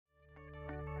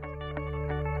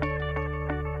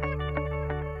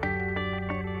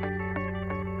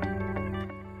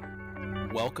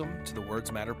Welcome to the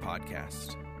Words Matter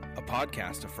podcast, a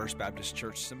podcast of First Baptist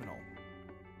Church Seminole.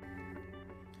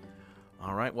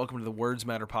 All right, welcome to the Words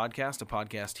Matter podcast, a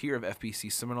podcast here of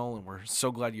FBC Seminole, and we're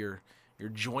so glad you're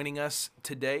joining us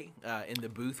today in the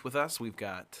booth with us. We've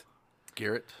got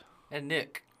Garrett and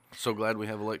Nick. So glad we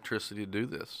have electricity to do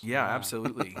this. Yeah,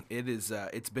 absolutely. It is.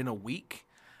 It's been a week.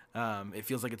 It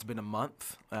feels like it's been a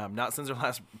month. Not since our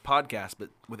last podcast,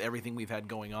 but with everything we've had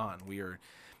going on, we are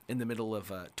in the middle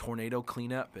of a tornado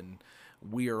cleanup, and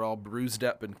we are all bruised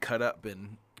up and cut up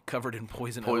and covered in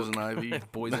poison ivy.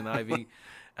 Poison ivy.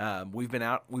 We've been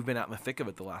out in the thick of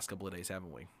it the last couple of days,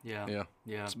 haven't we? Yeah.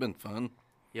 It's been fun.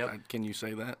 Yep. Can you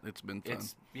say that? It's been fun.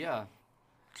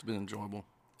 It's been enjoyable.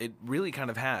 It really kind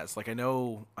of has. Like,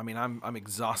 I'm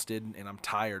exhausted and I'm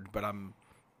tired, but I'm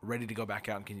ready to go back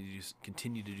out and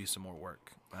continue to do some more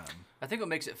work. I think what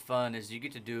makes it fun is you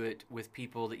get to do it with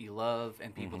people that you love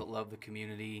and people that love the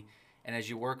community. And as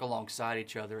you work alongside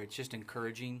each other, it's just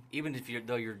encouraging. Even if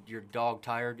you're dog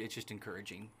tired, it's just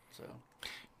encouraging. So,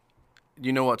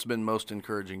 you know what's been most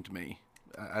encouraging to me?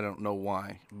 I don't know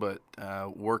why, but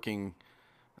working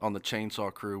on the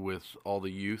chainsaw crew with all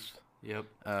the youth. Yep.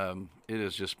 It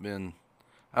has just been,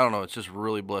 I don't know, it's just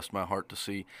really blessed my heart to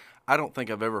see. I don't think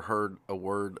I've ever heard a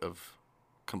word of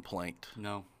complaint.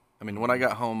 No. I mean, when I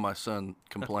got home, my son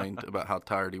complained about how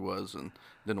tired he was and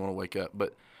didn't want to wake up.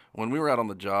 But when we were out on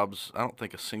the jobs, I don't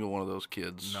think a single one of those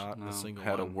kids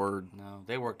had a word. No,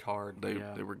 they worked hard.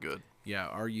 They were good. Yeah,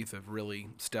 our youth have really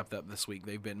stepped up this week.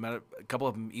 They've been a couple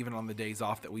of them, even on the days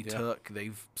off that we took.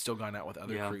 They've still gone out with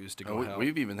other crews to go help.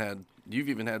 You've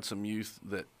even had some youth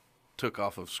that took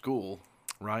off of school,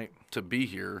 right, to be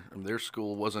here. And their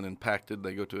school wasn't impacted.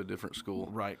 They go to a different school,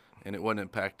 right, and it wasn't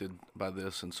impacted by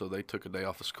this. And so they took a day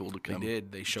off of school to come. They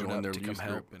did. They showed up to come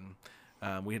help, group.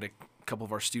 And we had a couple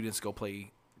of our students go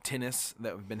play tennis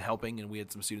that have been helping, and we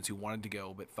had some students who wanted to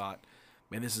go but thought,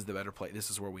 man, this is the better place. This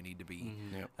is where we need to be.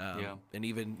 Mm-hmm. And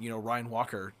even, Ryan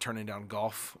Walker turning down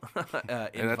golf invites.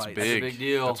 That's big. That's a big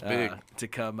deal. That's big. To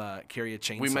come carry a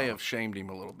chainsaw. We may have shamed him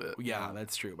a little bit. Yeah,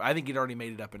 that's true. But I think he'd already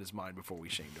made it up in his mind before we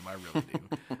shamed him. I really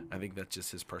do. I think that's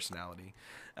just his personality.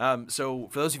 So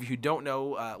for those of you who don't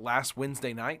know, last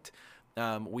Wednesday night,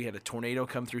 we had a tornado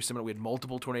come through Seminole. We had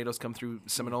multiple tornadoes come through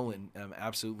Seminole and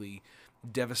absolutely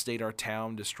devastate our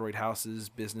town, destroyed houses,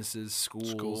 businesses,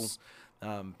 schools.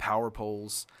 Power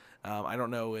poles. I don't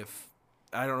know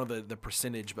the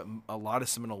percentage, but a lot of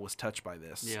Seminole was touched by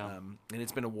this. Yeah. And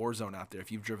it's been a war zone out there.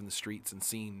 If you've driven the streets and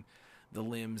seen the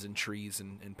limbs and trees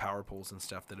and power poles and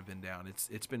stuff that have been down,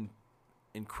 it's been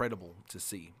incredible to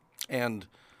see. And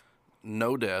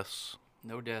no deaths.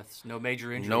 No deaths. No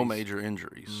major injuries. No major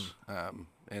injuries.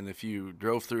 And if you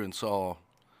drove through and saw,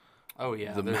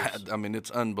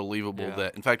 it's unbelievable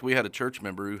that. In fact, we had a church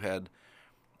member who had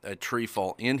a tree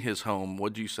fall in his home.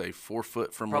 What'd you say? 4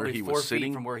 foot from where he was sitting? Probably 4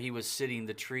 feet from where he was sitting.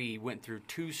 The tree went through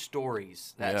 2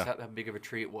 stories. That's how big of a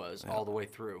tree it was all the way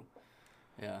through.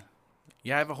 Yeah.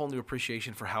 Yeah, I have a whole new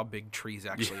appreciation for how big trees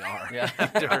actually are. Yeah.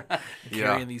 After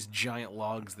carrying these giant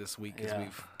logs this week as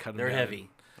we've cut them They're down heavy.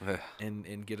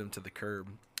 And get them to the curb.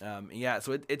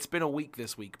 So it's been a week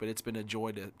this week, but it's been a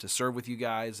joy to serve with you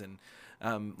guys. And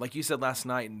like you said last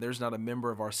night, there's not a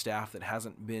member of our staff that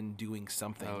hasn't been doing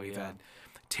something. We've had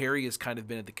Terry has kind of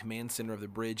been at the command center of the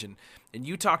bridge, and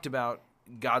you talked about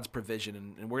God's provision,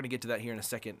 and we're going to get to that here in a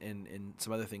second and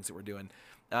some other things that we're doing.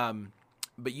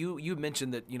 But you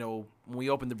mentioned that, when we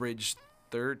opened the bridge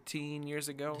 13 years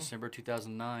ago. December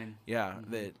 2009. Yeah,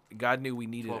 that God knew we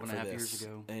needed it for 12.5 this. years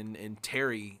ago. And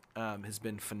Terry has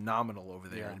been phenomenal over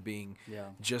there and being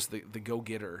just the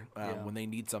go-getter. When they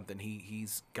need something,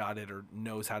 he's got it or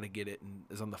knows how to get it and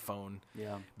is on the phone.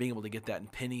 Yeah. Being able to get that.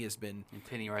 And Penny has been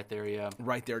right there,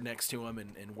 right there next to him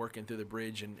and working through the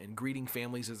bridge and greeting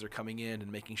families as they're coming in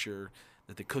and making sure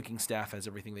that the cooking staff has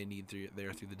everything they need through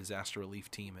the disaster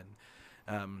relief team.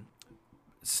 And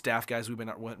staff guys, we've been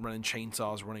out running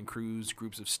chainsaws, running crews,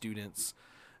 groups of students,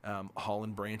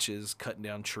 hauling branches, cutting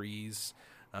down trees,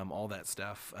 all that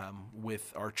stuff,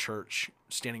 with our church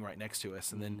standing right next to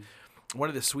us. And then one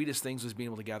of the sweetest things was being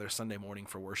able to gather Sunday morning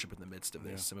for worship in the midst of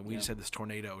this. We just had this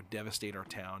tornado devastate our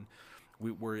town.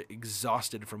 We were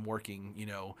exhausted from working,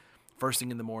 first thing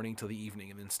in the morning till the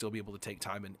evening, and then still be able to take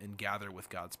time and gather with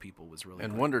God's people was really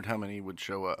great. Wondered how many would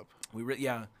show up.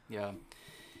 Yeah.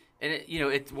 And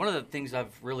it's one of the things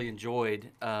I've really enjoyed,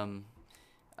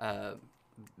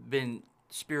 been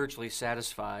spiritually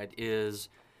satisfied, is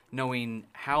knowing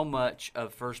how much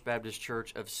of First Baptist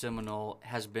Church of Seminole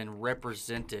has been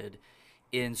represented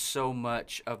in so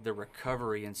much of the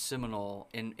recovery in Seminole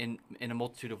in a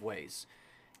multitude of ways.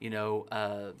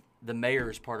 The mayor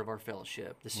is part of our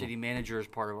fellowship. The city manager is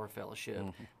part of our fellowship.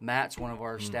 Matt's one of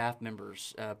our staff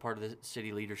members, part of the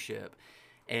city leadership.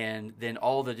 And then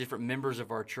all the different members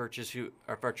of our church who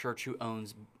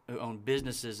own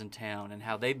businesses in town and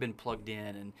how they've been plugged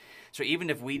in. And so even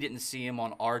if we didn't see them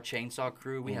on our chainsaw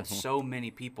crew, we have so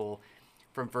many people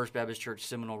from First Baptist Church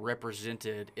Seminole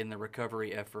represented in the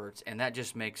recovery efforts. And that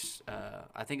just makes,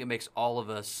 I think it makes all of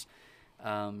us,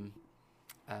 I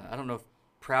don't know if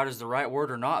proud is the right word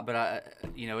or not, but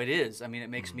it is. I mean, it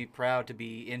makes me proud to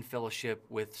be in fellowship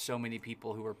with so many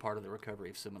people who are part of the recovery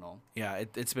of Seminole. Yeah,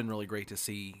 it's been really great to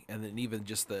see, and then even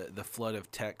just the flood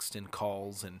of text and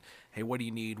calls and, hey, what do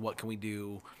you need? What can we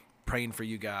do? Praying for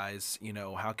you guys.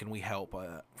 How can we help?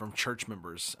 From church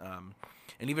members,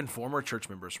 and even former church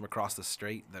members from across the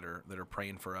state that are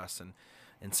praying for us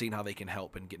and seeing how they can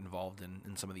help and get involved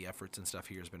in some of the efforts and stuff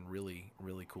here has been really,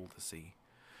 really cool to see.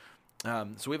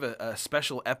 So we have a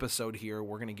special episode here.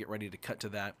 We're going to get ready to cut to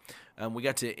that. We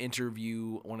got to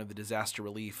interview one of the disaster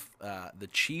relief, the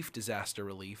chief disaster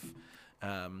relief,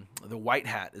 the white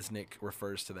hat, as Nick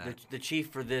refers to that. The chief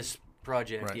for this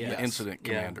project, right. Yes. The incident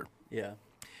commander. Yeah.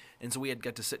 And so we had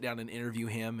got to sit down and interview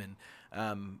him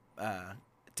and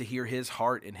to hear his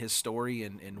heart and his story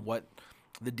and what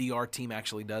the DR team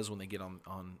actually does when they get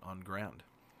on ground.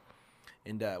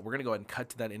 And we're going to go ahead and cut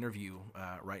to that interview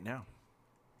right now.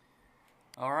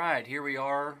 All right, here we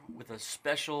are with a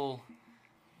special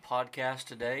podcast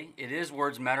today. It is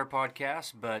Words Matter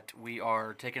podcast, but we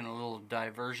are taking a little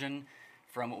diversion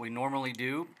from what we normally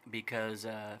do because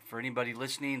for anybody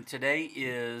listening, today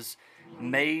is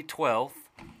May 12th,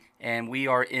 and we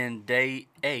are in day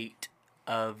 8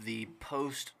 of the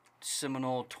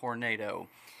post-Seminole tornado.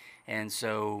 And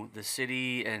so the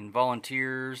city and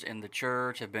volunteers and the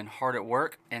church have been hard at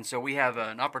work, and so we have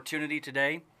an opportunity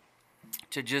today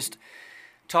to just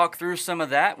talk through some of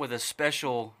that with a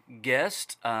special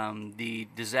guest, the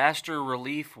disaster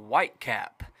relief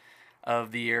whitecap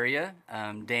of the area.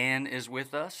 Dan is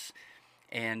with us.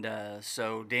 And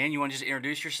so, Dan, you want to just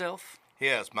introduce yourself?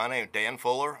 Yes, my name is Dan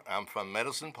Fuller. I'm from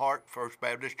Medicine Park First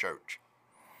Baptist Church.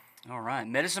 All right,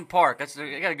 Medicine Park.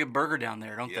 They got a good burger down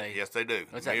there, don't they? Yes, they do.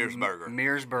 What's Mears that? Burger.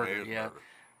 Mears Burger, Mears yeah.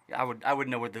 Burger. I would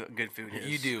know what the good food is.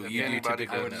 You do. If You do anybody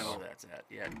typically I would does. know where that's at.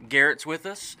 Yeah. Garrett's with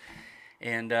us.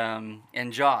 And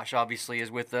Josh obviously is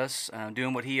with us,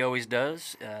 doing what he always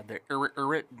does, the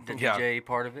DJ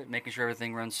part of it, making sure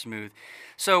everything runs smooth.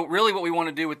 So really what we want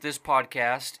to do with this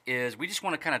podcast is we just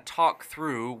want to kind of talk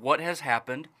through what has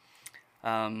happened.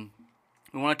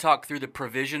 We want to talk through the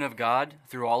provision of God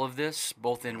through all of this,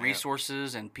 both in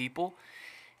resources and people,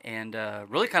 and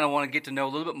really kind of want to get to know a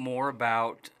little bit more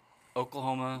about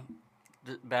Oklahoma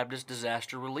Baptist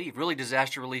disaster relief, really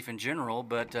disaster relief in general,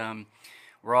 but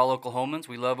we're all Oklahomans.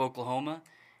 We love Oklahoma.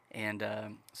 And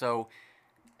so,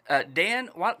 Dan,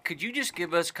 could you just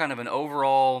give us kind of an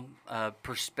overall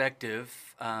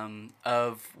perspective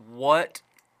of what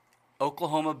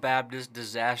Oklahoma Baptist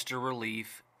disaster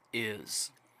relief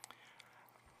is?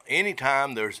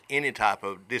 Anytime there's any type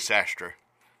of disaster,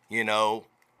 of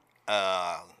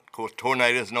course,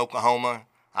 tornadoes in Oklahoma,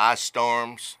 ice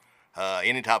storms,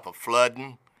 any type of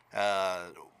flooding,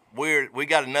 we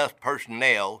got enough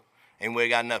personnel and we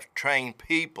got enough trained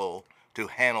people to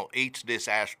handle each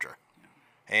disaster.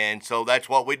 And so that's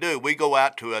what we do. We go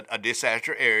out to a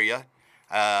disaster area.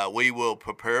 We will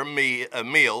prepare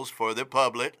meals for the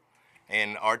public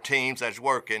and our teams that's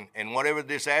working. And whatever the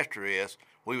disaster is,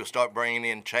 we will start bringing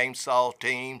in chainsaw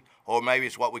team, or maybe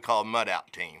it's what we call mud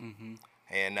out team. Mm-hmm.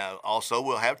 And also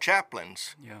we'll have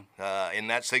chaplains. Yeah. In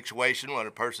that situation, when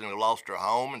a person has lost their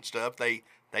home and stuff, they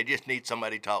just need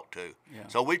somebody to talk to. Yeah.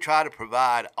 So we try to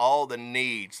provide all the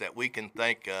needs that we can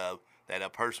think of that a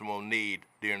person will need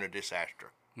during a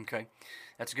disaster. Okay,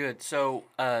 that's good. So,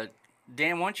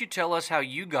 Dan, why don't you tell us how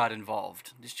you got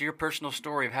involved? Just your personal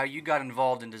story of how you got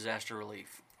involved in disaster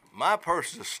relief. My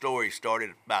personal story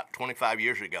started about 25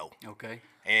 years ago. Okay.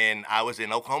 And I was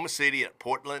in Oklahoma City at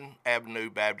Portland Avenue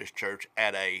Baptist Church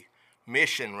at a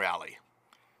mission rally.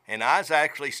 And I was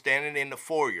actually standing in the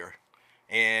foyer.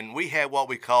 And we had what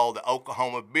we call the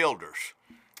Oklahoma Builders.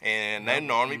 And they're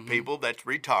normally people that's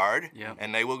retired. Yep.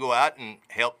 And they will go out and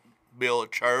help build a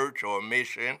church or a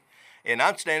mission. And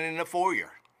I'm standing in the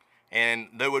foyer. And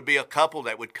there would be a couple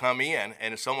that would come in,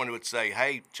 and someone would say,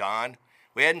 "Hey, John,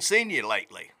 we hadn't seen you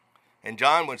lately." And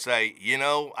John would say,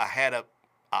 "I had a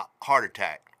heart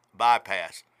attack,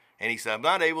 bypass." And he said, "I'm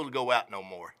not able to go out no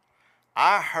more."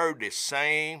 I heard the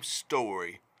same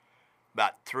story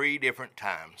about 3 different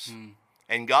times.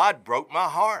 And God broke my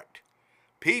heart.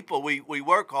 People, we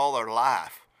work all our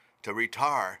life to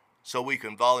retire so we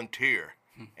can volunteer.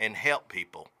 and help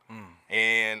people.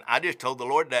 And I just told the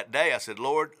Lord that day, I said,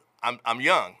 Lord, I'm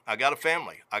young. I got a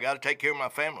family. I got to take care of my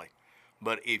family.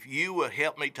 But if you will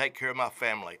help me take care of my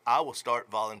family, I will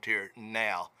start volunteering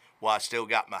now while I still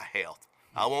got my health.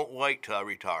 I won't wait till I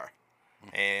retire.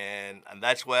 And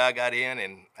that's why I got in,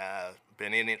 and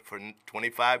been in it for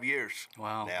 25 years.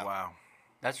 Wow. Now. Wow.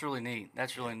 That's really neat.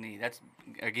 That's really neat. That's,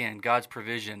 again, God's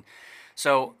provision.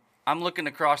 So I'm looking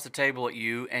across the table at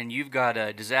you, and you've got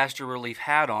a disaster relief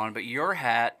hat on, but your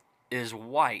hat is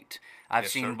white. I've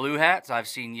Yes, seen sir. blue hats. I've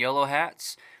seen yellow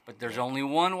hats, but there's only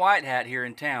one white hat here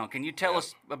in town. Can you tell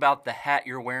us about the hat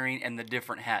you're wearing and the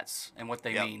different hats and what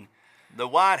they mean? The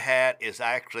white hat is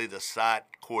actually the site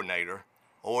coordinator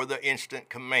or the instant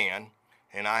command,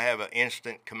 and I have an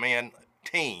instant command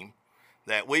team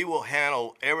that we will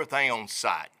handle everything on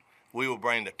site. We will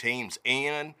bring the teams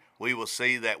in. We will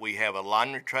see that we have a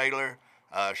laundry trailer,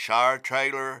 a shower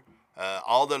trailer,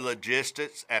 all the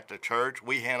logistics at the church.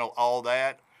 We handle all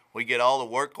that. We get all the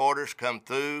work orders come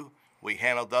through. We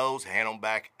handle those, hand them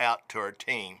back out to our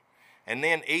team. And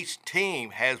then each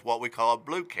team has what we call a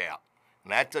blue cap,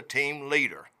 and that's a team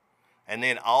leader. And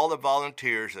then all the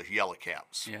volunteers are yellow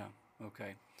caps. Yeah,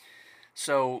 okay.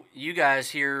 So you guys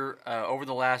here over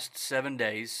the last 7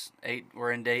 days,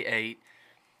 we're in day 8,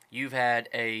 you've had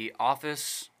a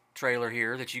office trailer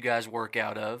here that you guys work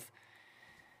out of.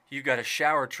 You've got a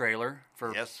shower trailer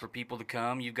for people to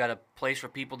come. You've got a place for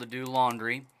people to do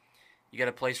laundry. You got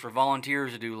a place for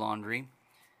volunteers to do laundry.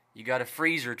 You got a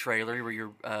freezer trailer where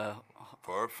you're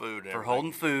for food. For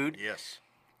holding food. Yes.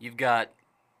 You've got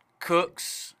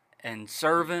cooks and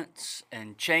servants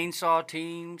and chainsaw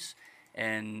teams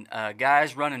and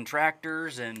guys running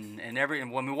tractors and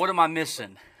everything. I mean, what am I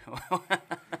missing?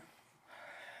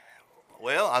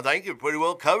 Well, I think you pretty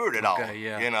well covered it all. Okay,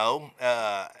 yeah. You know,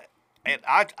 and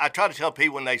I try to tell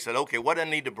people when they said, okay, what do I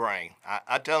need to bring?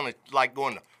 I tell them it's like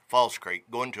going to Falls Creek,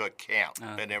 going to a camp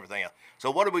and everything else. So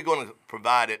what are we going to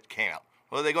provide at camp?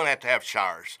 Well, they're going to have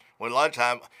showers. Well, a lot of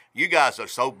times, you guys are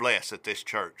so blessed at this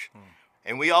church.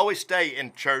 And we always stay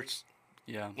in church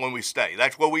when we stay.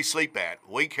 That's where we sleep at.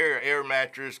 We carry air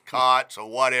mattress, cots, or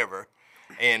whatever.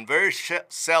 And very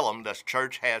seldom does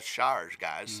church have showers,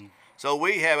 guys. So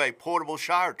we have a portable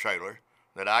shower trailer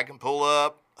that I can pull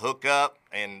up, hook up,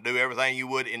 and do everything you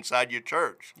would inside your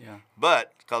church. Yeah.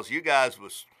 But because you guys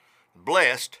was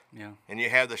blessed, Yeah. and you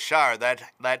have the shower, that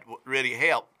really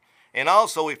helped. And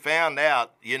also we found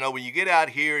out, you know, when you get out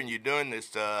here and you're doing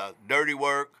this dirty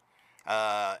work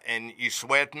and you're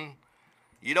sweating,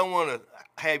 you don't want to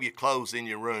have your clothes in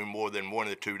your room more than 1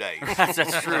 or 2 days.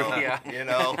 That's true. Yeah. You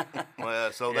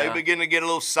know, so they begin to get a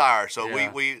little sour. So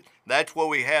Yeah. we that's where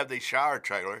we have the shower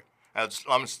trailer.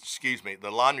 Excuse me,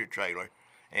 the laundry trailer.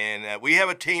 And we have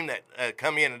a team that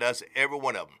come in and does every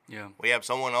one of them. Yeah. We have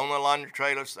someone on the laundry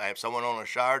trailers. I have someone on a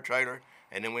shower trailer,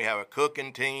 and then we have a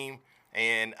cooking team.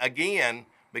 And again,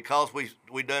 because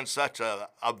we done such a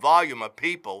volume of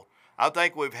people, I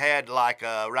think we've had like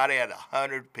right at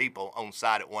 100 people on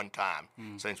site at one time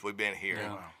since we've been here.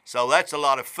 Yeah. Wow. So that's a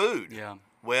lot of food. Yeah.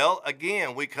 Well,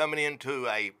 again, we coming into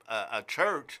a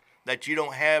church that you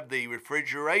don't have the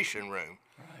refrigeration room.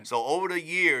 Right. So over the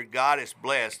year, God has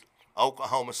blessed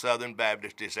Oklahoma Southern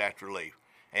Baptist Disaster Relief.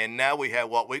 And now we have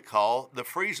what we call the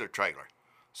freezer trailer,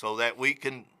 so that we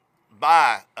can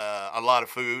buy a lot of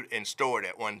food and store it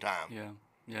at one time. Yeah,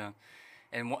 yeah.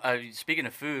 And speaking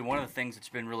of food, one of the things that's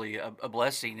been really a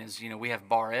blessing is, you know, we have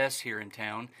Bar S here in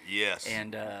town. Yes.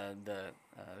 And the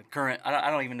current, I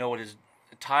don't even know what his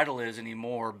title is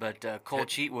anymore, but Cole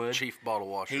Cheatwood, Chief Bottle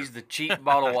Washer. he's the chief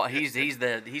bottle washer. He's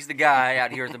the guy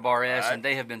out here at the Bar S, Right. and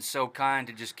they have been so kind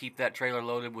to just keep that trailer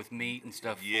loaded with meat and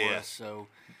stuff for us. Yes. So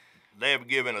They have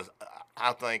given us,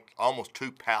 I think, almost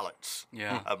 2 pallets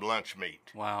of lunch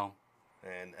meat. wow.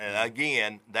 And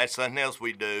again, that's something else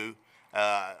we do.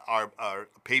 Our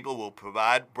people will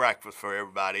provide breakfast for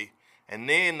everybody, and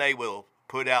then they will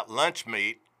put out lunch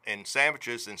meat and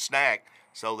sandwiches and snack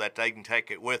so that they can take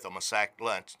it with them, a sacked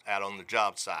lunch out on the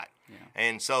job site. Yeah.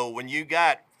 And so when you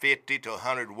got 50 to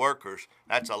 100 workers,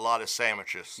 that's a lot of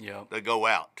sandwiches that go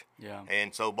out. Yeah.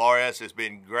 And so Bar S has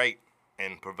been great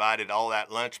and provided all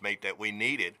that lunch meat that we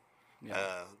needed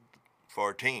for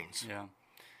our teams. Yeah.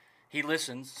 He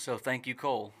listens, so thank you,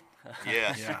 Cole.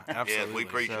 Yes. Yeah, absolutely. Yes, we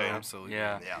appreciate So, it. Absolutely.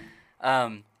 Yeah. Yeah.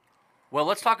 Well,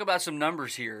 let's talk about some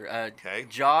numbers here. Okay.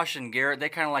 Josh and Garrett, they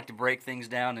kind of like to break things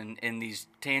down in these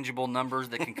tangible numbers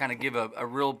that can kind of give a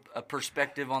real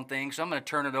perspective on things. So I'm going to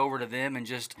turn it over to them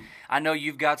and I know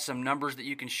you've got some numbers that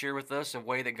you can share with us, a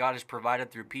way that God has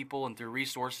provided through people and through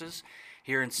resources.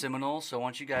 here in Seminole. So why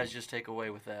don't you guys just take away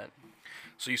with that?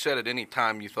 So you said at any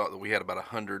time you thought that we had about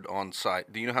 100 on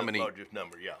site. Do you know how many? Largest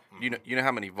number, yeah. You know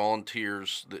how many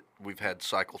volunteers that we've had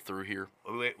cycle through here?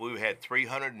 We've had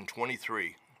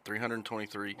 323.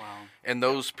 323. Wow. And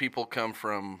those people come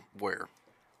from where?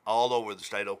 All over the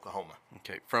state of Oklahoma.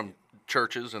 Okay, from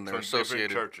churches and they're From associated.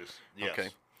 different churches. Yes. Okay,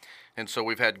 and so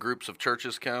we've had groups of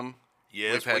churches come.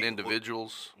 Yes. We've had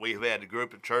individuals. We've had a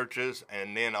group of churches,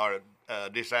 and then our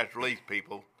disaster relief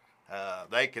people.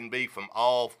 They can be from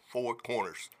all four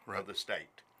corners of the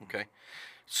state. Okay,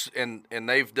 and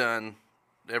they've done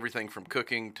everything from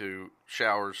cooking to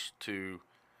showers to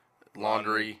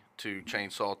laundry to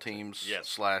chainsaw teams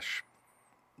Yes. /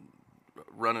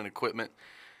 running equipment.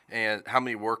 And how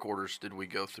many work orders did we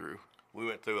go through? We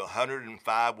went through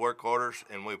 105 work orders,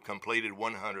 and we've completed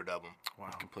 100 of them. Wow.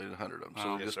 We've completed 100 of them.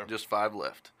 Wow. So Yes, sir. just 5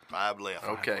 left. 5 left.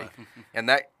 Okay. And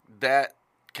that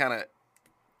kind of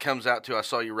comes out to, I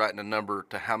saw you writing a number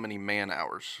to how many man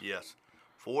hours? Yes.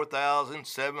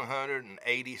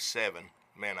 4,787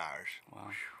 man hours.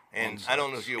 Wow. And I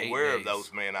don't know if you're aware of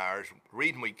those man hours.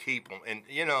 Reason we keep them, and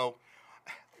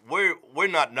we're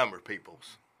not number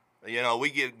peoples.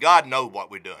 God knows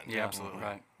what we're doing. Yeah, absolutely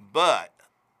right. But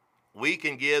we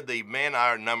can give the man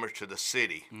hour numbers to the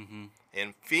city,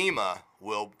 and FEMA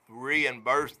will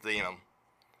reimburse them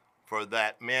for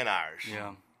that man hours.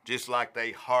 Yeah. Just like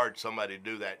they hired somebody to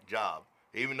do that job.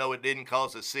 Even though it didn't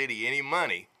cost the city any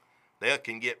money, they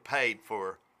can get paid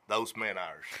for those man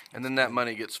hours. And then that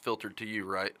money gets filtered to you,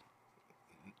 right?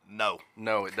 No.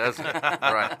 No, it doesn't.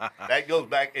 Right. That goes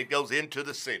back. It goes into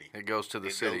the city. It goes to the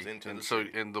city. Goes into and the so,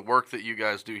 city. and the work that you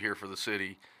guys do here for the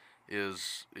city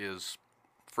is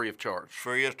free of charge.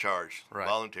 Free of charge. Right.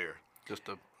 Volunteer. Just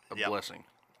a Yep. blessing.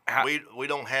 We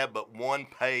don't have but one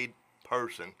paid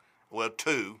person. Well,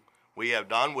 2. We have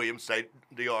Don Williams, state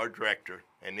DR director,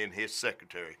 and then his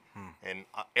secretary. And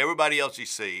everybody else you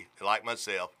see, like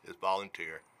myself, is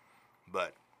volunteer.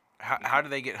 But How do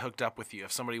they get hooked up with you?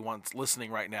 If somebody listening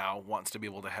right now wants to be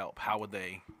able to help, how would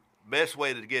they? best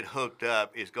way to get hooked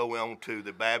up is go on to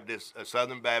the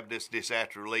Southern Baptist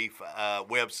Disaster Relief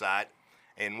website,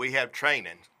 and we have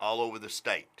trainings all over the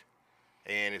state.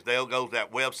 And if they'll go to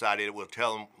that website, it will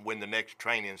tell them when the next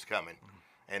training is coming,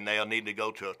 and they'll need to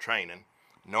go to a training.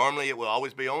 Normally, it will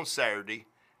always be on Saturday,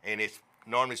 and it's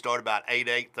normally start about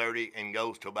 8:30, and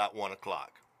goes to about 1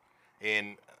 o'clock.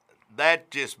 And that's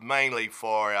just mainly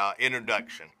for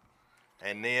introduction.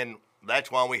 And then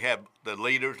that's why we have the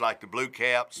leaders like the Blue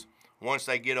Caps. Once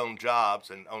they get on jobs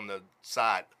and on the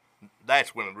site,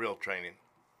 that's when the real training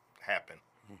happen.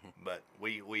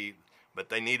 Mm-hmm. But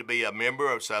they need to be a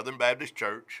member of Southern Baptist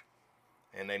Church,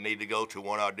 and they need to go to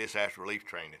one of our disaster relief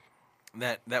training.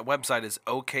 That website is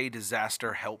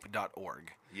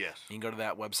okdisasterhelp.org. Yes. You can go to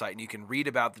that website and you can read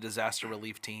about the disaster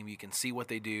relief team. You can see what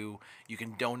they do. You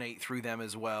can donate through them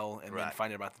as well, and then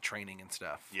find out about the training and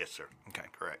stuff. Yes, sir. Okay.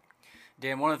 Correct.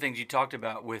 Dan, one of the things you talked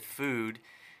about with food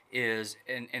is,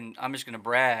 and I'm just going to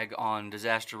brag on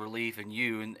disaster relief and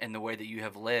you and the way that you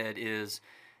have led is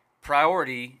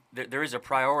priority. There is a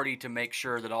priority to make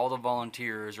sure that all the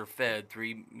volunteers are fed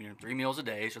three meals a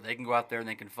day so they can go out there and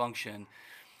they can function.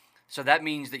 So that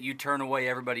means that you turn away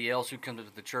everybody else who comes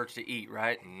to the church to eat,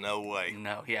 right? No way.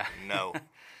 No, yeah. No.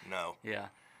 Yeah.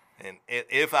 And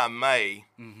if I may,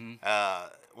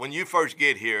 when you first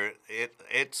get here,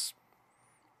 it's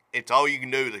all you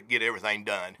can do to get everything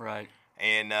done. Right.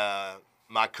 And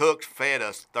my cooks fed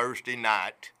us Thursday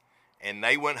night, and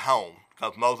they went home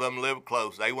because most of them live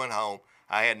close. They went home.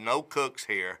 I had no cooks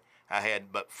here. I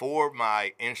had but 4 of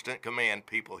my instant command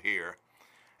people here.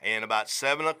 And about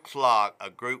 7 o'clock, a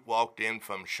group walked in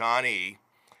from Shawnee,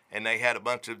 and they had a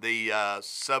bunch of the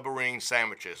submarine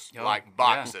sandwiches, like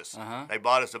boxes. Yeah. Uh-huh. They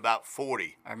bought us about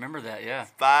 40. I remember that, yeah.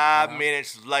 5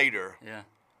 minutes later,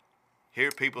 here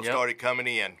people started coming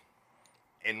in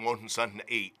and wanting something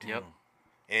to eat. Yep.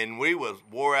 And we was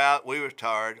wore out, we was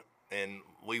tired, and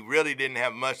we really didn't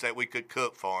have much that we could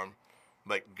cook for them.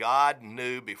 But God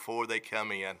knew before they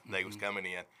come in, they was coming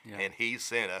in, and He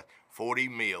sent us 40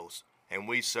 meals. And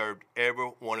we served every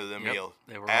one of the meals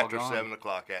after 7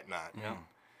 o'clock at night. Yeah.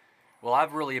 Well,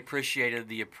 I've really appreciated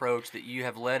the approach that you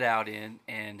have led out in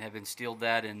and have instilled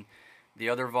that in the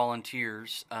other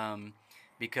volunteers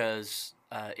because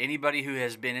anybody who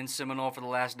has been in Seminole for the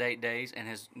last 8 days and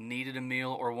has needed a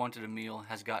meal or wanted a meal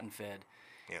has gotten fed.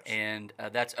 Yes. And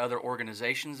that's other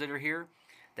organizations that are here.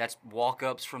 That's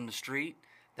walk-ups from the street.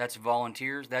 That's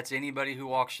volunteers. That's anybody who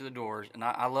walks through the doors, and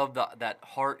I love that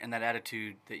heart and that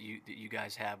attitude that you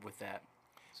guys have with that.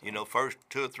 So. First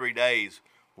 2 or 3 days,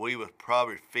 we was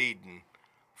probably feeding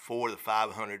 400 to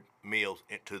 500 meals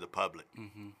to the public.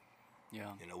 Mm-hmm.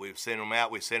 Yeah. You know, we've sent them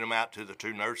out. We sent them out to the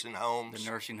 2 nursing homes.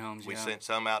 The nursing homes, We yeah. sent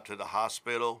some out to the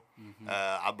hospital.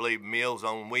 I believe Meals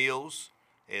on Wheels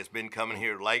has been coming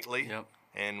here lately. Yep.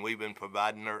 And we've been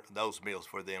providing those meals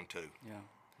for them too. Yeah.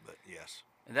 But yes.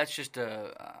 And that's just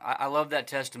I love that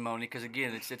testimony because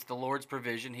again, it's the Lord's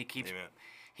provision. He keeps Amen.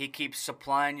 He keeps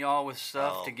supplying y'all with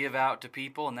stuff to give out to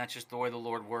people, and that's just the way the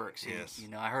Lord works. Yes. You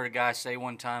know, I heard a guy say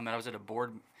one time, I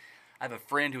have a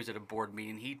friend who was at a board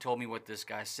meeting. He told me what this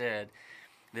guy said.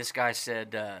 This guy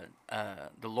said, the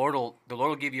Lord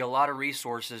will give you a lot of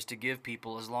resources to give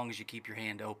people as long as you keep your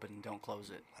hand open and don't close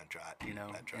it. That's right. You know,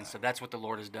 That's right. and so that's what the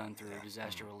Lord has done through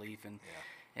disaster relief,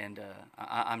 and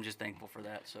I'm just thankful for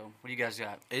that. So, what do you guys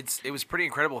got? It was pretty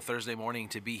incredible Thursday morning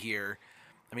to be here.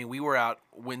 I mean, we were out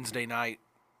Wednesday night,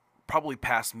 probably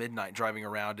past midnight, driving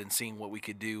around and seeing what we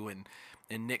could do. And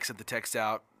Nick sent the text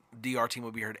out. DR team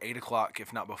will be here at 8 o'clock,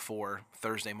 if not before,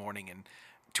 Thursday morning. And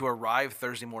to arrive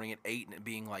Thursday morning at 8 and it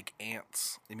being like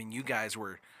ants. I mean, you guys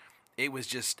were. It was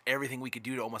just everything we could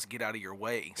do to almost get out of your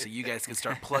way, so you guys could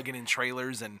start plugging in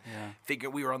trailers and figure.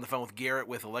 We were on the phone with Garrett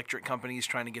with electric companies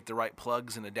trying to get the right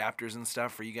plugs and adapters and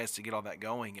stuff for you guys to get all that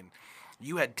going. And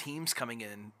you had teams coming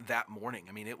in that morning.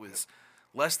 I mean, it was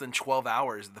less than 12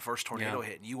 hours the first tornado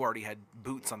hit, and you already had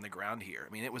boots on the ground here.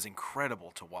 I mean, it was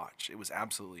incredible to watch. It was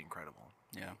absolutely incredible.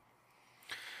 Yeah.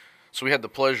 So we had the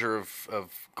pleasure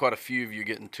of quite a few of you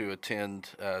getting to attend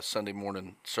Sunday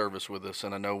morning service with us,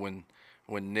 and I know when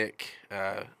Nick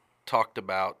talked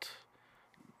about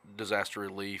disaster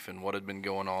relief and what had been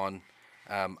going on,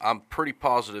 I'm pretty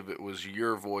positive it was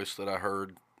your voice that I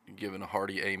heard giving a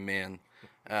hearty amen.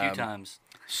 A few times.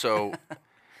 So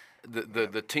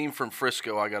the team from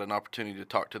Frisco, I got an opportunity to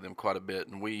talk to them quite a bit,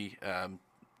 and we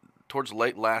towards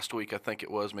late last week, I think it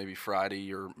was, maybe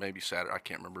Friday or maybe Saturday, I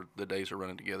can't remember, the days are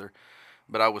running together,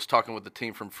 but I was talking with the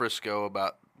team from Frisco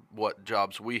about what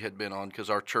jobs we had been on, because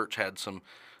our church had some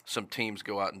teams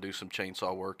go out and do some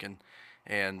chainsaw work,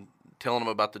 and telling them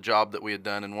about the job that we had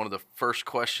done. And one of the first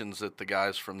questions that the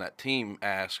guys from that team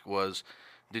asked was,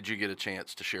 did you get a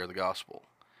chance to share the gospel?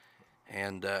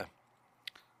 And I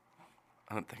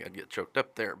don't think I'd get choked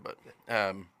up there, but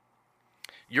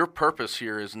your purpose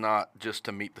here is not just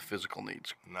to meet the physical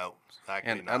needs. No, exactly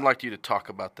and not. I'd like you to talk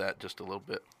about that just a little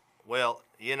bit. Well,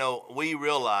 you know, we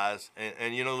realize,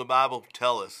 and you know, the Bible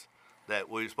tells us that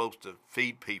we're supposed to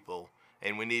feed people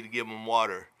and we need to give them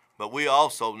water. But we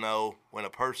also know when a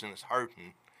person is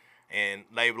hurting and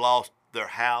they've lost their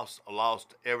house,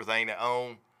 lost everything they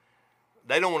own,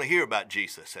 they don't want to hear about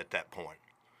Jesus at that point.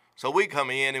 So we come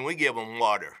in and we give them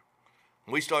water.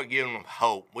 We start giving them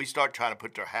hope. We start trying to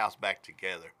put their house back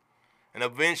together. And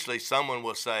eventually someone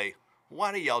will say,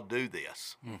 why do y'all do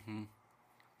this? Mm-hmm.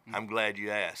 I'm glad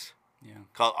you asked. Yeah.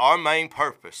 Because our main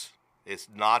purpose is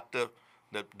not to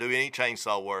do any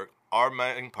chainsaw work. Our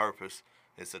main purpose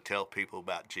is to tell people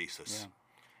about Jesus.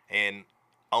 Yeah. And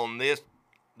on this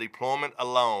deployment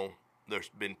alone, there's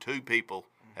been 2 people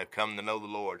have come to know the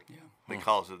Lord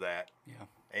because of that. Yeah.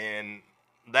 And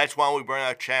that's why we bring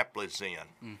our chaplains in.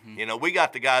 Mm-hmm. You know, we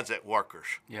got the guys that workers.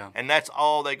 Yeah. And that's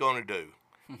all they're going to do.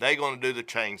 They're going to do the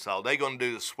chainsaw. They're going to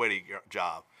do the sweaty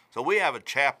job. So we have a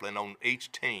chaplain on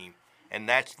each team, and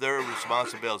that's their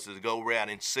responsibility to go around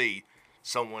and see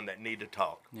someone that need to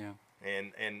talk. Yeah.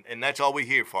 And that's all we're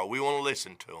here for. We want to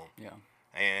listen to them. Yeah.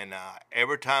 And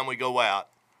every time we go out,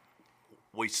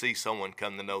 we see someone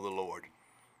come to know the Lord.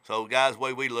 So, guys, the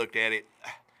way we looked at it,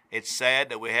 it's sad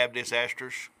that we have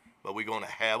disasters, but we're going to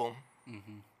have them.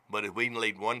 Mm-hmm. But if we can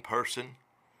lead one person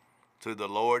to the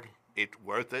Lord, it's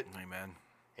worth it. Amen.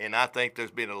 And I think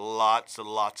there's been lots and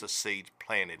lots of seeds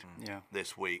planted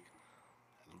this week.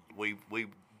 We've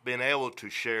been able to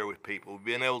share with people. We've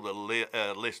been able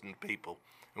to listen to people.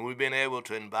 And we've been able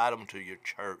to invite them to your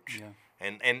church.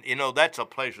 Yeah. And you know, that's a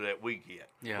pleasure that we get.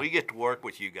 Yeah. We get to work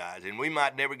with you guys. And we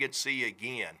might never get to see you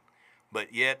again.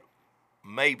 But yet,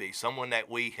 maybe someone that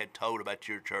we had told about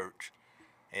your church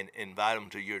and invite them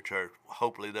to your church,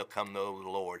 hopefully they'll come to know the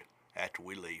Lord after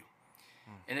we leave.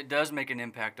 And it does make an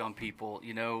impact on people.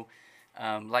 You know,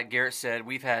 like Garrett said,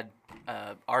 we've had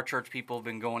our church people have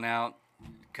been going out,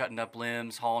 cutting up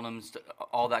limbs, hauling them,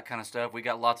 all that kind of stuff. We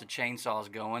got lots of chainsaws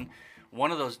going.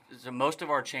 One of those, so most of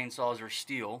our chainsaws are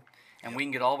steel, and we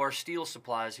can get all of our steel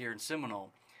supplies here in Seminole.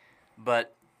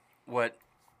 But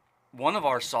one of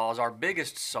our saws, our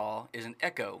biggest saw, is an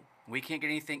Echo. We can't get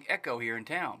anything Echo here in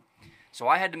town. So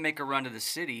I had to make a run to the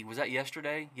city. Was that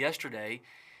yesterday? Yesterday.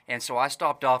 And so I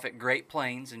stopped off at Great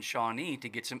Plains in Shawnee to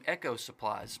get some Echo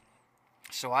supplies.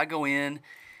 So I go in,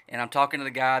 and I'm talking to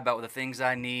the guy about the things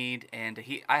I need, and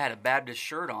I had a Baptist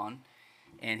shirt on,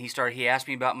 and he asked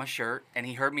me about my shirt, and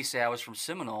he heard me say I was from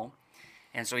Seminole,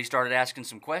 And so he started asking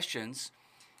some questions,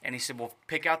 and he said, well,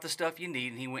 pick out the stuff you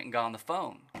need. And he went and got on the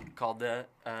phone, called their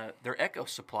Echo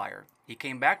supplier. He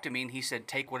came back to me, and he said,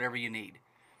 take whatever you need.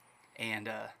 And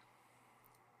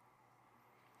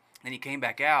then he came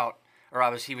back out,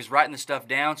 he was writing the stuff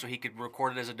down so he could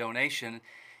record it as a donation.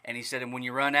 And he said, and when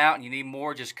you run out and you need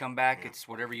more, just come back. Yeah. It's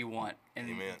whatever you want. And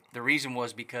Amen. The reason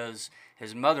was because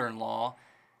his mother-in-law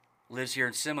lives here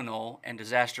in Seminole, and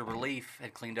Disaster Relief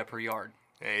had cleaned up her yard.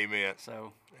 Amen.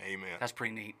 So amen. That's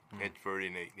pretty neat. It's pretty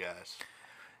neat, guys.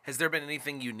 Has there been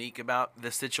anything unique about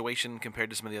this situation compared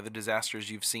to some of the other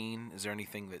disasters you've seen? Is there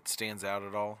anything that stands out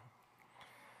at all?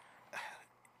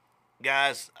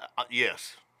 Guys,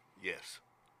 yes.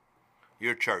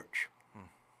 Your church.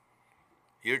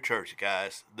 Your church,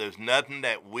 guys. There's nothing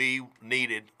that we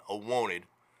needed or wanted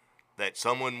that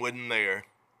someone wasn't there,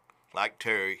 like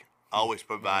Terry, always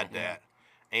provide that.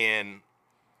 And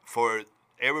for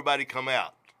everybody come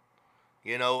out,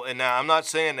 you know, and now I'm not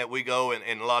saying that we go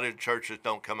and a lot of churches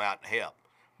don't come out and help,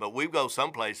 but we go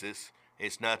some places,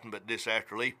 it's nothing but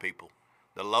disaster relief people.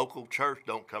 The local church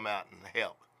don't come out and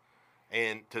help.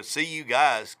 And to see you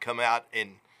guys come out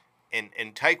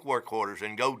and take work orders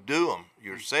and go do them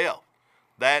yourself,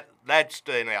 that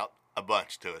stood out a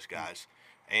bunch to us, guys.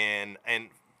 And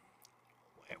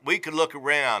we could look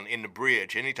around in the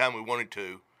bridge anytime we wanted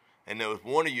to, and there was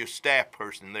one of your staff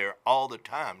person there all the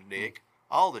time, Nick,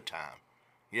 all the time,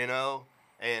 you know.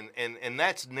 And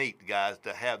that's neat, guys,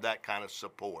 to have that kind of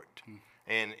support.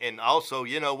 And also,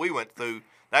 you know, we went through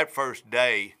that first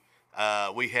day.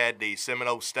 We had the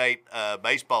Seminole State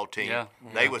baseball team. Yeah.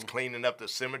 They was cleaning up the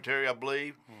cemetery, I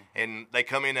believe, and they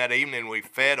come in that evening. We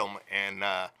fed them, and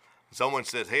someone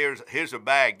says, "Here's a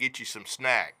bag. Get you some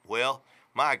snack." Well,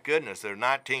 my goodness, they're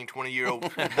 19, 20-year-old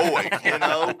boys, you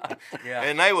know,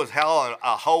 and they was hauling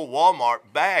a whole Walmart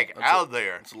bag out of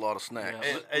there. It's a lot of snacks.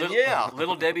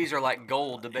 Little Debbie's are like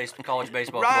gold to college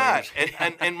baseball right.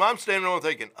 players. And I'm standing there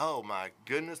thinking, oh, my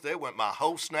goodness, they went my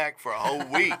whole snack for a whole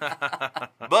week.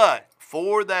 But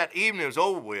before that evening was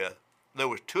over with, there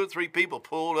was 2 or 3 people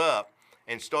pulled up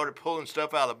and started pulling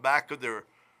stuff out of the back of their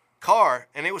car,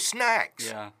 and it was snacks.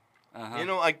 Yeah. Uh-huh. You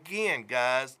know, again,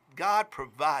 guys, God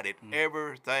provided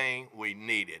everything we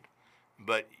needed.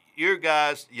 But your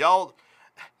guys, your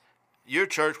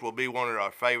church will be one of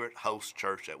our favorite host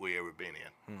church that we ever been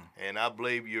in. And I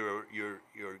believe your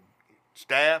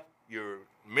staff, your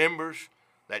members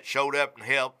that showed up and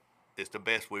helped is the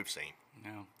best we've seen.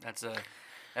 No, that's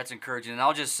encouraging. And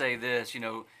I'll just say this, you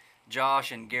know,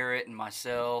 Josh and Garrett and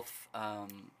myself,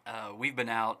 we've been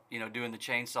out, you know, doing the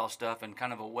chainsaw stuff and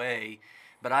kind of away,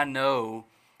 but I know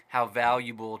how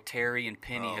valuable Terry and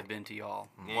Penny have been to y'all.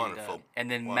 Wonderful.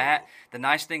 And then Wonderful. Matt, the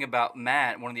nice thing about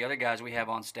Matt, one of the other guys we have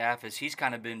on staff, is he's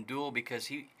kind of been dual because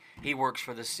he works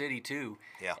for the city too.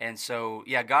 Yeah. And so,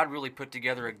 yeah, God really put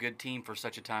together a good team for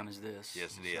such a time as this.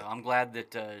 Yes, it did. So I'm glad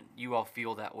that you all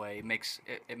feel that way.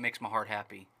 It makes my heart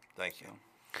happy. Thank you.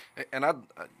 And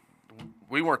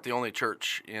we weren't the only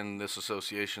church in this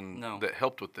association that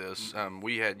helped with this.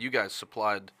 We had, you guys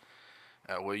supplied,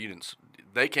 well, you didn't,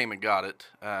 they came and got it.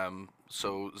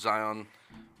 So Zion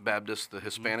Baptist, the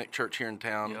Hispanic church here in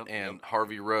town, and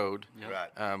Harvey Road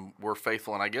Right. were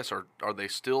faithful. And I guess, are they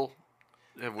still,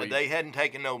 They hadn't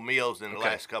taken no meals in the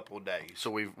last couple of days. So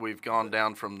we've gone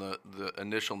down from the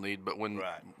initial need, but when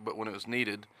it was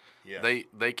needed,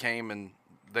 they came and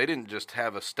they didn't just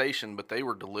have a station, but they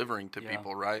were delivering to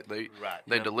people, right?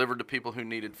 They delivered to people who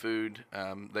needed food.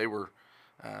 They were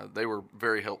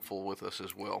very helpful with us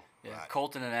as well. Yeah,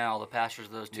 Colton and Al, the pastors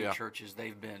of those two churches,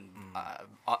 they've been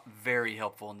very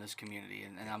helpful in this community,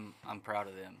 and I'm proud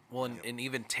of them. Well, and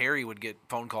even Terry would get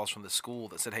phone calls from the school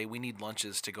that said, "Hey, we need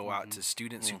lunches to go out to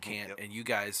students who can't," and you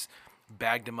guys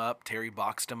bagged them up. Terry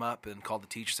boxed them up and called the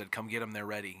teacher, said, "Come get them, they're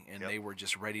ready," and they were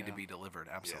just ready to be delivered.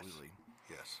 Absolutely.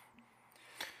 Yes.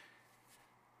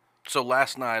 So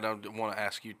last night, I want to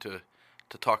ask you to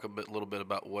talk a little bit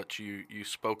about what you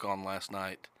spoke on last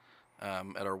night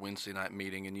at our Wednesday night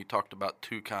meeting, and you talked about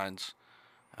 2 kinds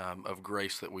of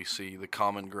grace that we see: the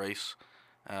common grace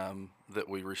that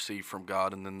we receive from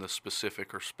God, and then the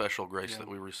specific or special grace that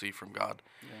we receive from God.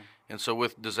 And so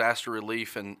with disaster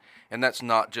relief, and that's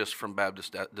not just from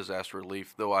Baptist Disaster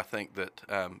Relief, though I think that,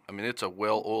 it's a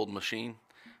well-oiled machine,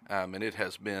 and it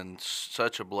has been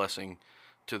such a blessing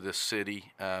to this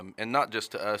city, and not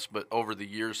just to us, but over the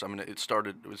years. It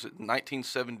started, was it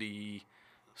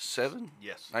 1977?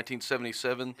 Yes.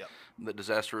 1977 that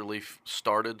disaster relief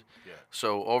started. Yeah.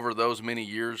 So over those many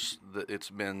years, that it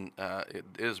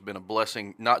has been a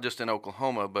blessing, not just in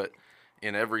Oklahoma, but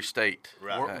in every state.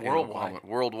 Right. Worldwide.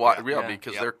 Worldwide, Yeah.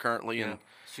 because they're currently in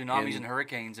tsunamis and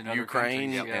hurricanes and other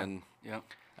Ukraine countries. and Yep.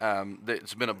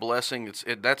 It's been a blessing.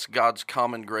 That's God's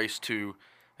common grace to,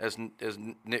 as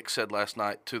Nick said last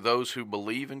night, to those who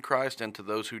believe in Christ and to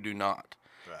those who do not.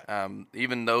 Right.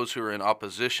 Even those who are in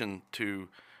opposition to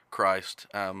Christ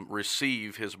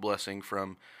receive His blessing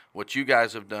from what you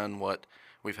guys have done. What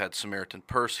we've had Samaritan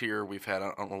Purse here. We've had,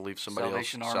 I don't want to leave somebody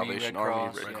Salvation else. Army, Salvation Red Army,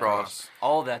 Cross, Red yeah. Cross.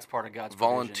 All of that's part of God's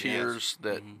provision. Volunteers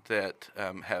that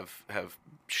have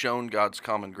shown God's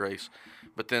common grace,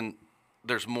 but then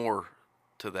there's more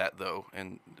to that though.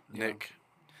 And Nick,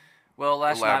 Well,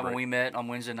 last night elaborate. when we met on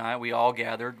Wednesday night, we all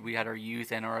gathered. We had our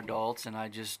youth and our adults, and I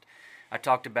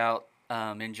talked about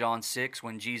in John 6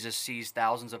 when Jesus sees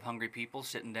thousands of hungry people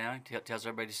sitting down, he tells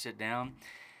everybody to sit down,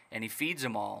 and he feeds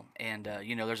them all. And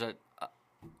there's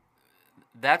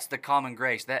that's the common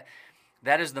grace.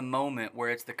 That is the moment where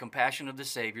it's the compassion of the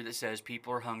Savior that says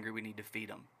people are hungry, we need to feed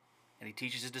them, and he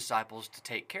teaches his disciples to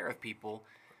take care of people,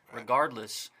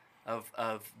 regardless of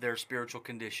their spiritual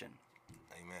condition.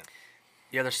 Amen.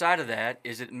 The other side of that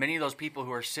is that many of those people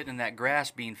who are sitting in that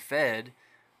grass being fed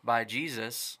by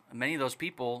Jesus, many of those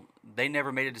people, they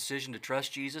never made a decision to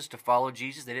trust Jesus, to follow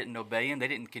Jesus. They didn't obey him. They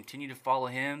didn't continue to follow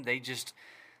him. They just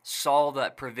saw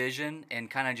that provision and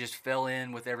kind of just fell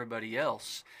in with everybody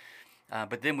else.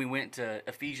 But then we went to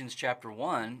Ephesians chapter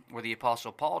 1, where the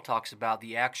Apostle Paul talks about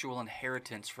the actual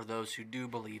inheritance for those who do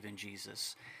believe in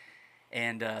Jesus.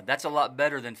 And that's a lot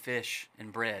better than fish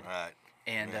and bread. Right.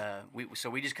 And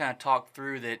we just kind of talked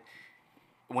through that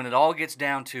when it all gets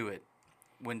down to it,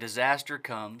 when disaster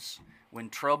comes, when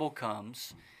trouble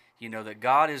comes, that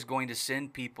God is going to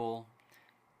send people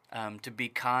to be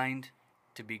kind,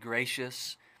 to be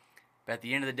gracious. But at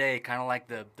the end of the day, kind of like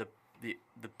the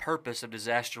purpose of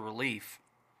disaster relief,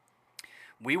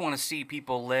 we want to see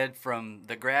people led from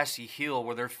the grassy hill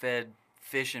where they're fed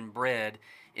fish and bread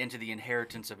into the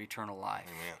inheritance of eternal life.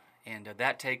 Amen. And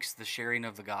that takes the sharing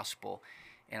of the gospel.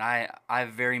 And I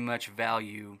very much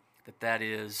value that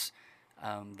is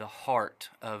the heart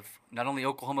of not only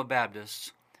Oklahoma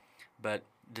Baptists, but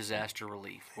disaster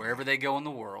relief. Wherever they go in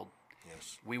the world,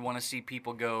 Yes. we want to see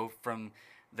people go from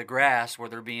the grass where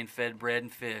they're being fed bread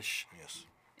and fish Yes.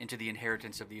 into the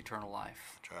inheritance of the eternal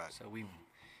life. That's right. So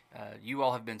you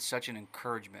all have been such an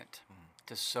encouragement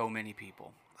to so many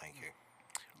people. Thank you.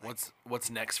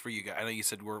 What's next for you guys? I know you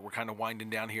said we're kind of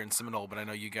winding down here in Seminole, but I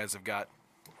know you guys have got.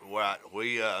 Right.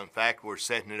 We, in fact, we're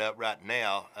setting it up right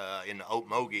now in the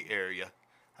Okmulgee area,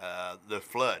 the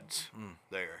floods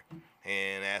there.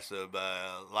 And as of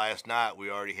last night,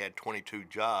 we already had 22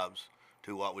 jobs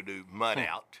to what we do mud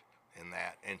out and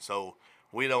that. And so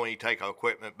we don't even take our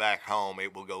equipment back home.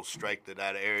 It will go straight to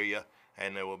that area,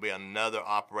 and there will be another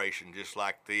operation just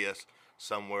like this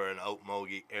somewhere in the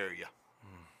Okmulgee area.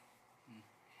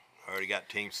 Already got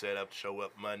teams set up to show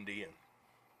up Monday, and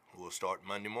we'll start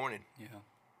Monday morning.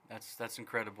 Yeah, that's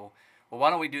incredible. Well, why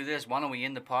don't we do this? Why don't we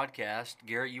end the podcast?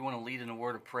 Garrett, you want to lead in a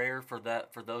word of prayer for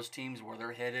those teams where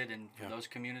they're headed and for those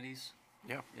communities?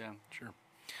 Yeah, Yeah. sure.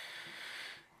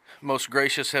 Most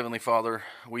gracious Heavenly Father,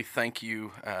 we thank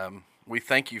you. We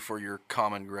thank you for your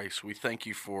common grace. We thank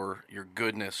you for your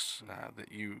goodness,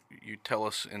 that you tell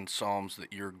us in Psalms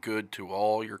that you're good to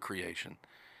all your creation.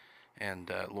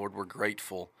 And Lord, we're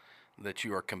grateful that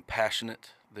you are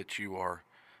compassionate, that you are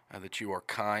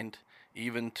kind,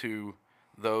 even to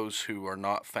those who are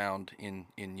not found in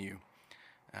you.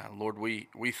 Lord,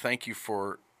 we thank you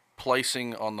for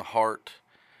placing on the heart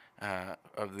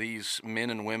of these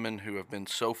men and women who have been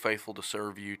so faithful to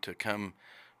serve you to come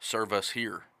serve us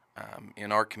here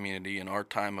in our community, in our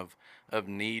time of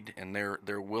need, and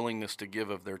their willingness to give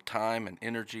of their time and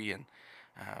energy, and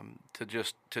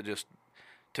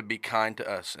to be kind to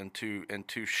us and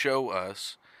to show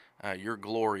us your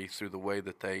glory through the way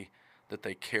that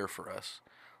they care for us.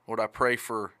 Lord, I pray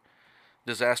for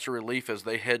disaster relief as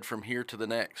they head from here to the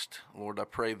next. Lord, I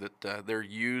pray that they're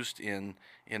used in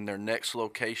their next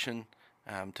location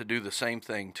to do the same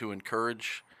thing, to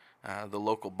encourage the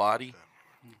local body,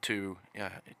 to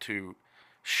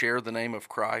share the name of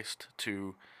Christ,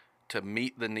 to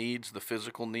meet the needs, the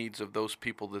physical needs of those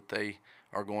people that they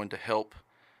are going to help.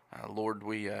 Lord,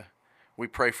 we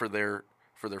pray for their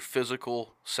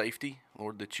physical safety,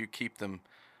 Lord, that you keep them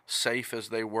safe as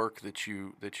they work, that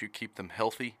you keep them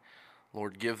healthy.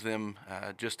 Lord, give them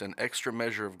just an extra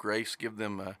measure of grace. Give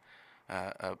them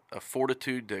a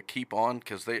fortitude to keep on,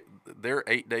 because they're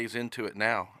 8 days into it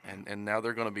now, and now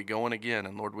they're going to be going again.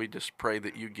 And Lord, we just pray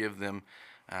that you give them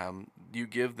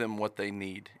what they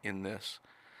need in this.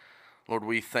 Lord,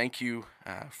 we thank you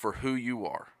for who you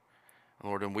are,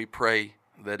 Lord, and we pray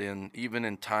that even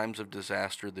in times of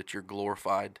disaster, that you're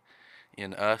glorified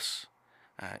in us,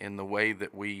 in the way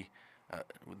that we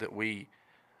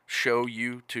show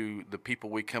you to the people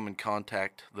we come in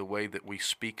contact, the way that we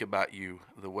speak about you,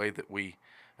 the way that we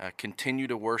continue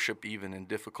to worship even in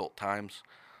difficult times.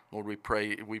 Lord, we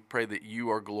pray that you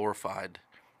are glorified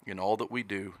in all that we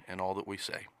do and all that we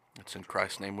say. It's in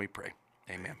Christ's name we pray.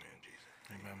 Amen.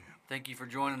 Amen. Thank you for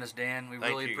joining us, Dan. We Thank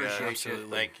really you, guys. appreciate you.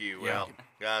 Thank you. Yeah. Well,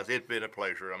 guys, it's been a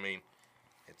pleasure. I mean,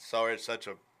 sorry it's such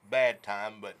a bad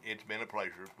time, but it's been a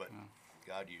pleasure. But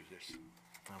God used this.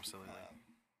 Absolutely.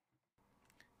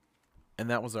 And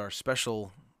that was our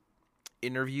special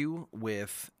interview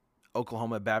with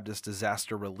Oklahoma Baptist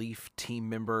Disaster Relief team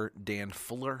member Dan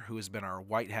Fuller, who has been our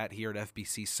white hat here at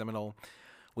FBC Seminole.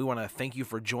 We want to thank you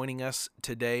for joining us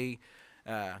today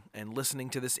and listening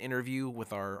to this interview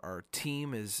with our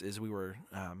team as we were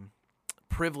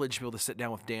privileged to be able to sit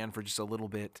down with Dan for just a little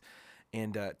bit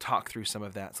and talk through some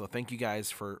of that. So thank you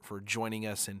guys for joining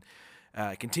us, and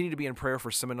continue to be in prayer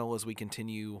for Seminole as we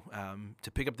continue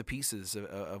to pick up the pieces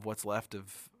of what's left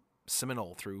of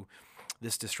Seminole through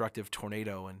this destructive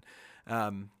tornado.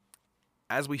 And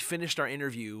as we finished our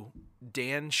interview,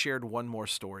 Dan shared one more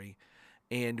story,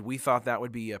 and we thought that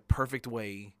would be a perfect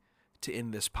way to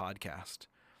end this podcast.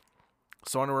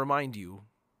 So I want to remind you,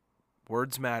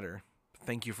 words matter.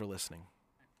 Thank you for listening.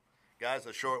 Guys,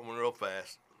 a short one real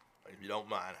fast, if you don't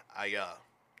mind.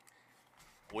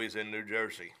 We was in New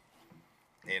Jersey,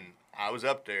 and I was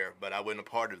up there, but I wasn't a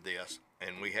part of this.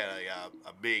 And we had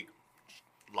a big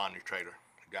laundry trailer.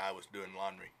 The guy was doing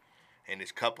laundry, and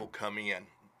his couple come in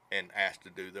and asked to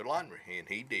do their laundry, and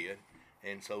he did.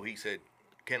 And so he said,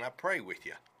 "Can I pray with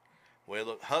you?" Well,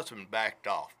 the husband backed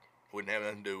off. Wouldn't have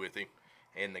nothing to do with him.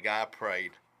 And the guy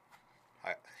prayed.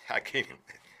 I can't even,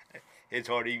 it's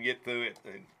hard to even get through it.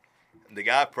 And the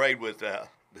guy prayed with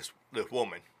this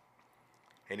woman.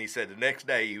 And he said the next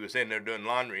day he was in there doing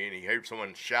laundry, and he heard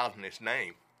someone shouting his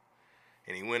name.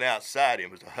 And he went outside, and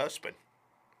it was a husband.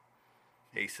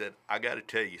 He said, "I got to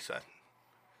tell you something."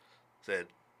 Said,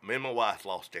 "Me and my wife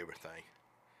lost everything,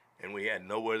 and we had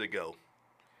nowhere to go.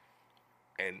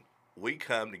 And we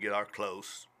come to get our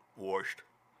clothes washed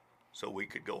so we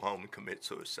could go home and commit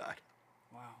suicide."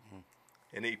 Wow.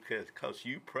 And because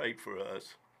you prayed for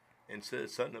us and said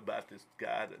something about this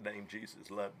guy that named Jesus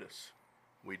loved us,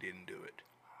 we didn't do it.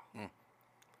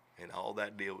 And all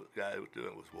that guy was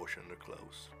doing was washing their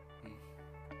clothes.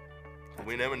 So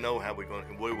we never know where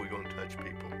we're going to touch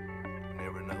people.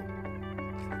 Never know.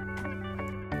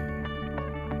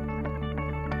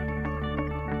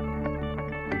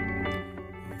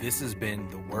 This has been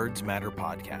the Words Matter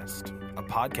podcast, a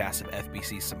podcast of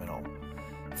FBC Seminole.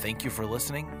 Thank you for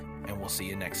listening, and we'll see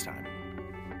you next time.